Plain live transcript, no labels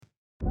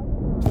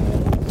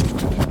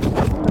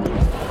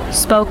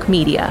Spoke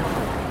Media.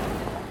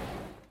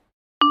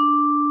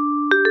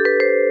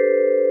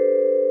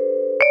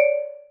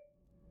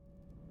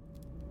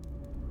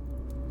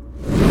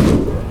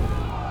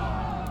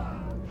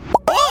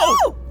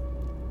 Oh!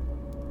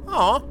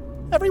 Aw,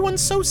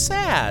 everyone's so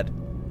sad.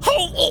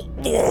 I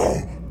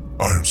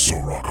am so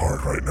rock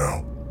hard right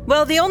now.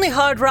 Well, the only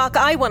hard rock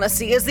I want to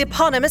see is the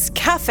eponymous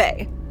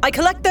cafe. I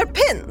collect their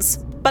pins,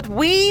 but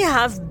we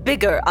have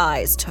bigger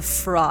eyes to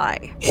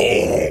fry.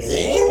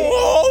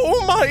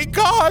 Oh my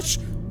gosh!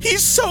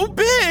 He's so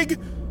big!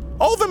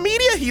 All the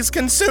media he's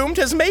consumed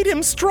has made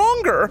him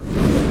stronger.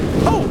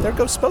 Oh, there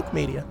goes Spoke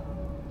Media.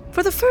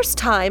 For the first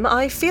time,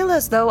 I feel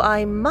as though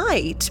I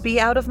might be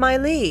out of my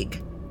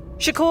league.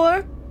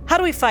 Shakur, how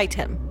do we fight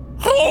him?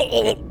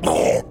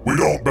 We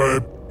don't,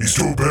 babe. He's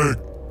too big,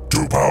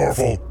 too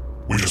powerful.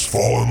 We just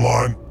fall in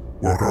line,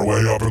 work our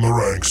way up in the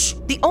ranks.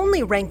 The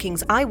only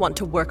rankings I want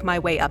to work my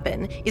way up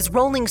in is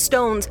Rolling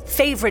Stone's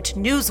favorite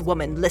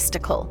newswoman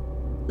listicle.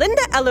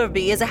 Linda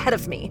Ellerby is ahead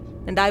of me,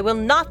 and I will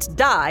not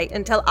die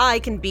until I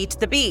can beat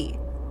the bee.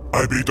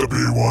 I beat the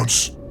bee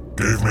once.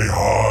 Gave me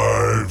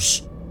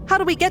hives. How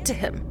do we get to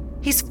him?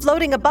 He's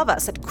floating above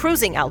us at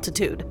cruising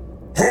altitude.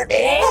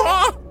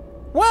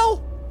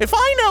 Well, if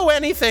I know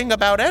anything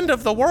about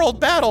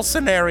end-of-the-world battle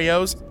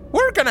scenarios,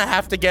 we're gonna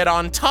have to get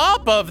on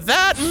top of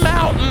that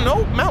mountain.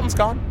 Oh, mountain's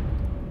gone.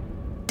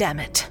 Damn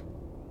it.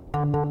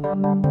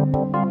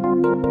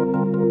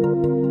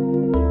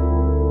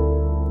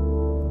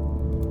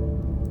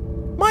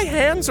 My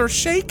hands are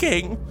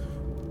shaking.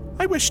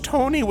 I wish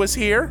Tony was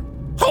here.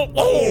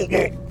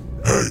 Hey,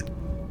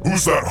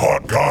 who's that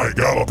hot guy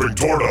galloping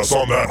toward us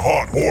on that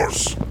hot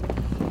horse?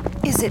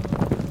 Is it...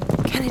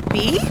 Can it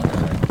be?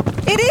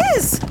 It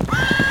is!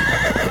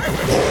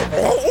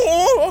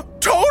 Oh,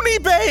 Tony,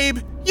 babe!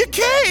 You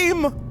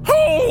came!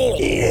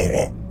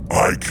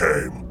 I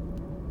came.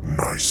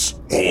 Nice.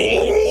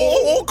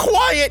 Oh,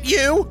 quiet,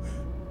 you!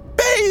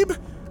 Babe,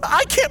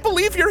 I can't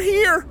believe you're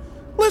here.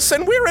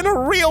 Listen, we're in a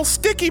real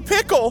sticky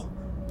pickle.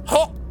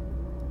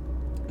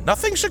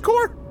 Nothing,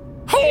 Shakur?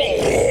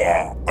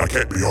 I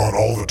can't be on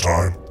all the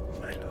time.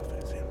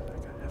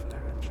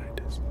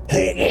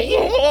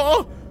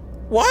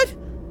 What?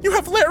 You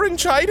have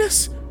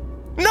laryngitis?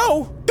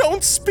 No,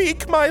 don't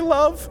speak, my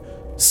love.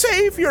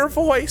 Save your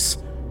voice.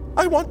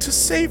 I want to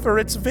savor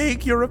its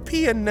vague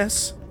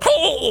Europeanness.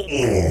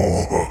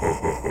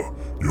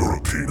 You're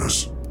a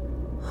penis.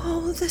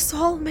 Oh, this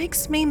all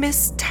makes me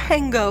miss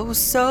Tango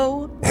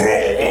so...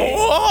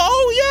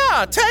 Oh,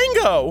 yeah,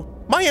 Tango!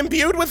 My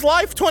imbued with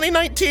life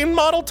 2019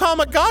 model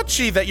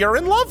Tamagotchi that you're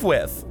in love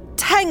with.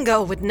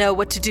 Tango would know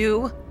what to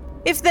do.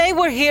 If they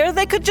were here,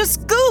 they could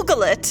just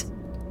Google it.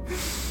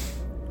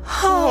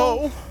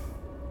 Oh.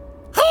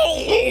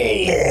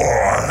 Hey,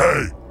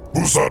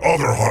 who's that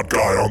other hot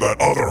guy on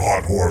that other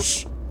hot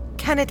horse?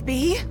 Can it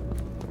be?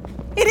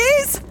 It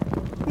is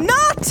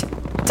not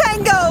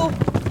Tango,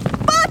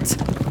 but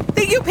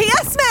the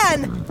UPS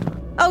man!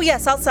 Oh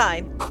yes, I'll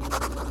sign.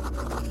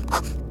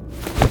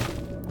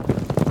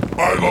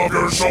 I love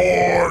your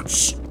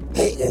shorts!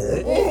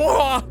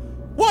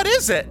 What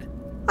is it?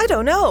 I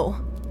don't know.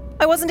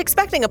 I wasn't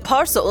expecting a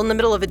parcel in the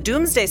middle of a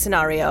doomsday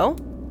scenario.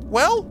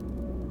 Well,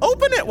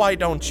 open it, why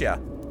don't you?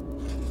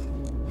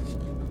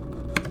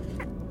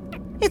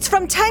 It's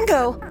from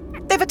Tango.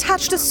 They've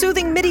attached a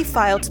soothing MIDI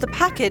file to the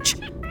package,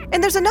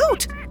 and there's a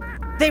note.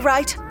 They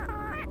write,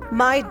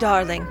 "My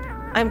darling,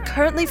 I'm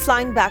currently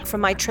flying back from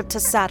my trip to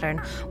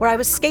Saturn, where I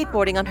was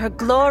skateboarding on her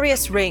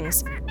glorious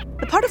rings.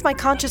 The part of my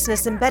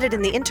consciousness embedded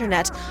in the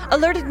internet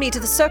alerted me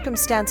to the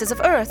circumstances of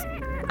Earth.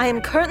 I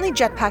am currently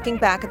jetpacking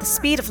back at the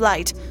speed of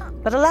light,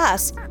 but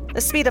alas,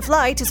 the speed of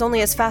light is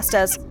only as fast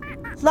as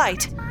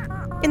light.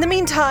 In the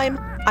meantime,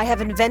 I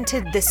have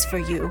invented this for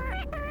you.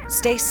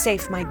 Stay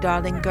safe, my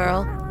darling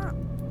girl."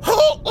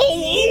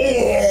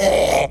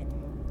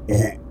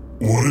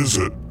 What is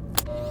it?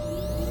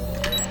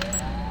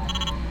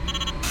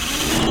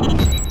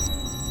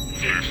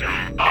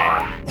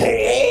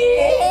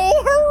 Oh,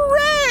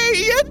 hooray!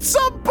 It's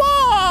a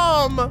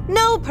bomb!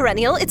 No,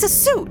 Perennial, it's a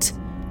suit.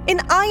 An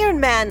Iron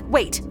Man,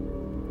 wait,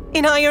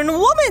 an Iron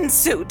Woman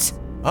suit.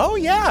 Oh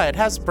yeah, it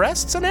has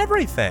breasts and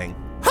everything.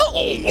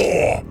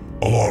 A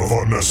lot of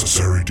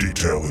unnecessary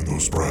detail in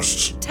those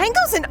breasts.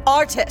 Tango's an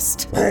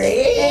artist.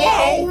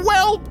 Oh,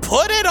 well,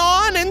 put it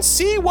on and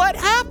see what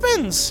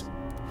happens.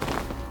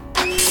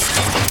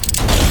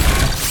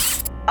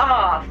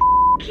 Oh,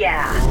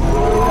 yeah.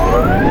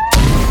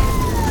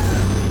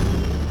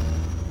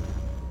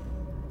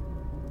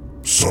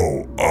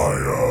 So,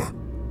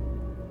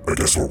 I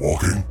guess we're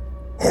walking?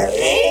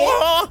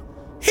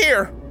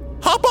 Here,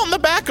 hop on the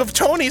back of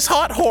Tony's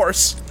hot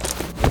horse.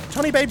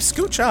 Tony, babe,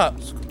 scooch up.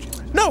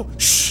 No,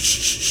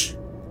 shh.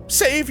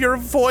 Save your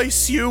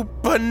voice, you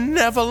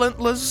benevolent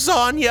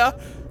lasagna.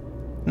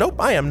 Nope,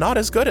 I am not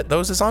as good at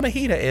those as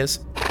Anahita is.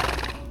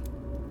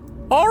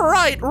 All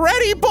right,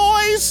 ready,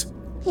 boys?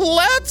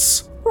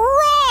 Let's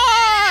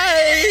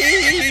ride!